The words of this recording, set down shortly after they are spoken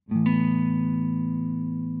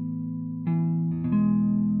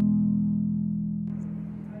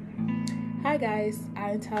Hi guys,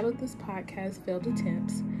 I entitled this podcast Failed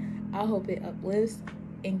Attempts. I hope it uplifts,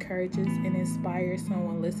 encourages, and inspires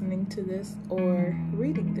someone listening to this or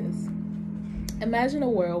reading this. Imagine a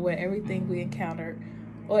world where everything we encounter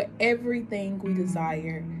or everything we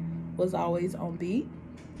desire was always on beat,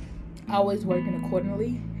 always working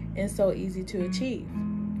accordingly, and so easy to achieve.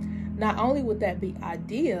 Not only would that be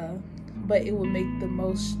ideal, but it would be the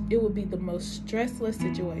most stressless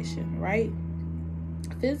situation, right?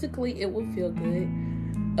 Physically, it will feel good.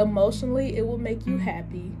 Emotionally, it will make you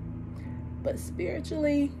happy. But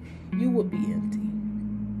spiritually, you will be empty.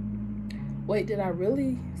 Wait, did I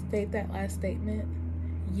really state that last statement?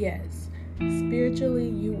 Yes. Spiritually,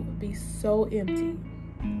 you will be so empty.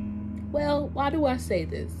 Well, why do I say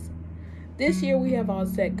this? This year, we have all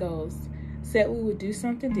set goals. Said we would do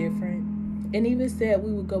something different. And even said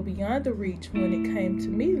we would go beyond the reach when it came to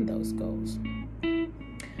meeting those goals.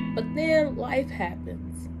 But then life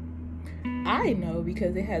happens. I know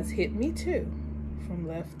because it has hit me too, from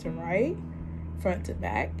left to right, front to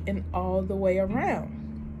back, and all the way around.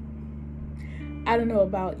 I don't know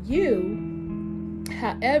about you,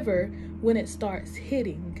 however, when it starts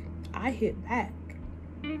hitting, I hit back.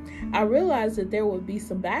 I realized that there would be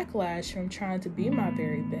some backlash from trying to be my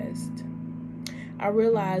very best. I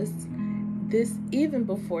realized this even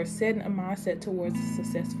before setting a mindset towards a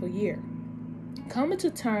successful year. Coming to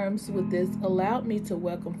terms with this allowed me to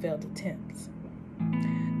welcome failed attempts.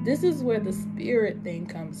 This is where the spirit thing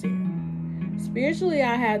comes in. Spiritually,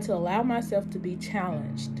 I had to allow myself to be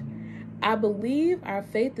challenged. I believe our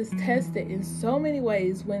faith is tested in so many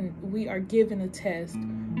ways when we are given a test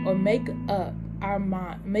or make up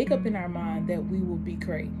in our mind that we will be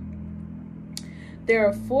great. There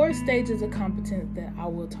are 4 stages of competence that I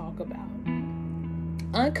will talk about.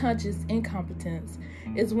 Unconscious incompetence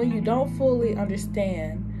is when you don't fully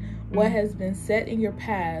understand what has been set in your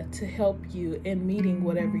path to help you in meeting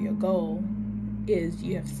whatever your goal is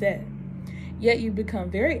you have set. Yet you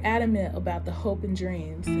become very adamant about the hope and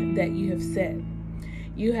dreams that you have set.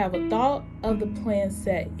 You have a thought of the plan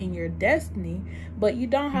set in your destiny, but you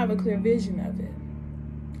don't have a clear vision of it.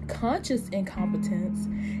 Conscious incompetence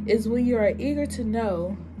is when you are eager to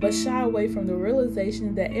know, but shy away from the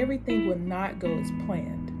realization that everything will not go as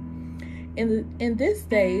planned. In this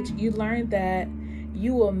stage, you learn that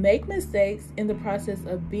you will make mistakes in the process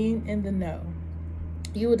of being in the know.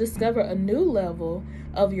 You will discover a new level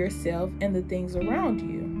of yourself and the things around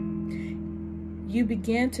you. You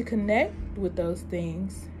begin to connect with those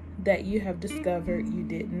things that you have discovered you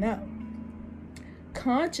didn't know.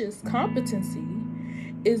 Conscious competency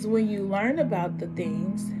is when you learn about the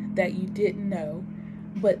things that you didn't know,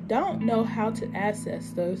 but don't know how to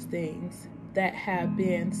access those things that have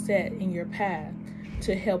been set in your path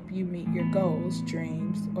to help you meet your goals,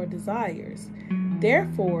 dreams, or desires.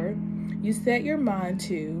 Therefore, you set your mind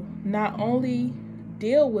to not only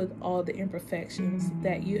deal with all the imperfections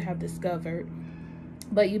that you have discovered,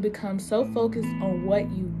 but you become so focused on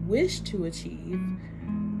what you wish to achieve.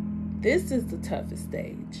 This is the toughest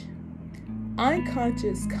stage.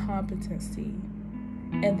 Unconscious competency.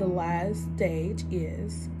 And the last stage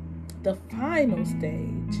is the final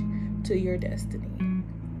stage to your destiny.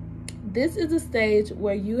 This is a stage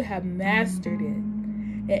where you have mastered it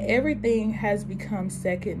and everything has become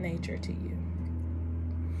second nature to you.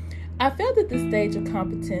 I felt that this stage of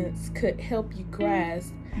competence could help you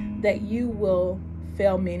grasp that you will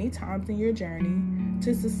fail many times in your journey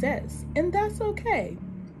to success, and that's okay.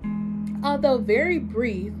 Although very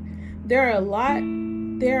brief, there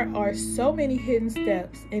are so many hidden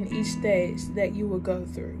steps in each stage that you will go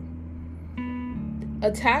through.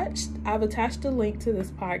 I've attached a link to this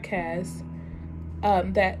podcast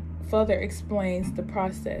that further explains the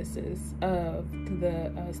processes of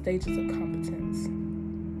the stages of competence.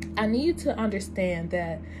 I need you to understand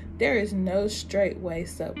that there is no straightway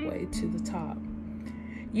subway to the top.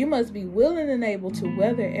 You must be willing and able to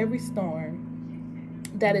weather every storm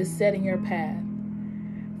that is set in your path.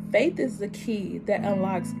 Faith is the key that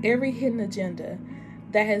unlocks every hidden agenda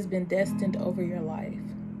that has been destined over your life.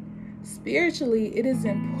 Spiritually, it is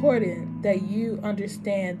important that you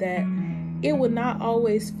understand that it will not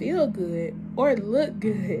always feel good or look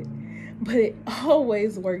good, but it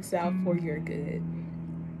always works out for your good.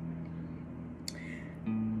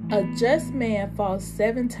 A just man falls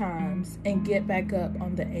 7 times and get back up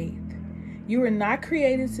on the 8th. You were not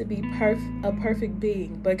created to be a perfect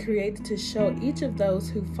being, but created to show each of those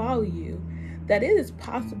who follow you that it is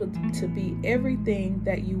possible to be everything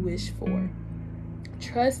that you wish for.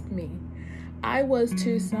 Trust me, I was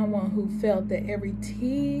too someone who felt that every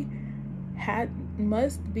T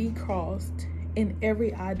must be crossed and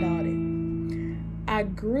every I dotted. I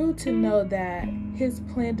grew to know that His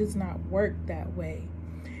plan does not work that way.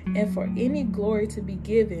 And for any glory to be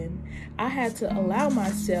given, I had to allow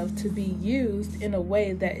myself to be used in a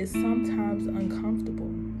way that is sometimes uncomfortable.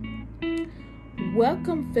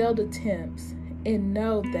 Welcome failed attempts and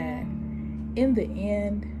know that in the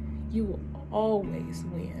end, you will always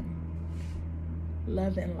win.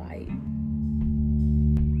 Love and light.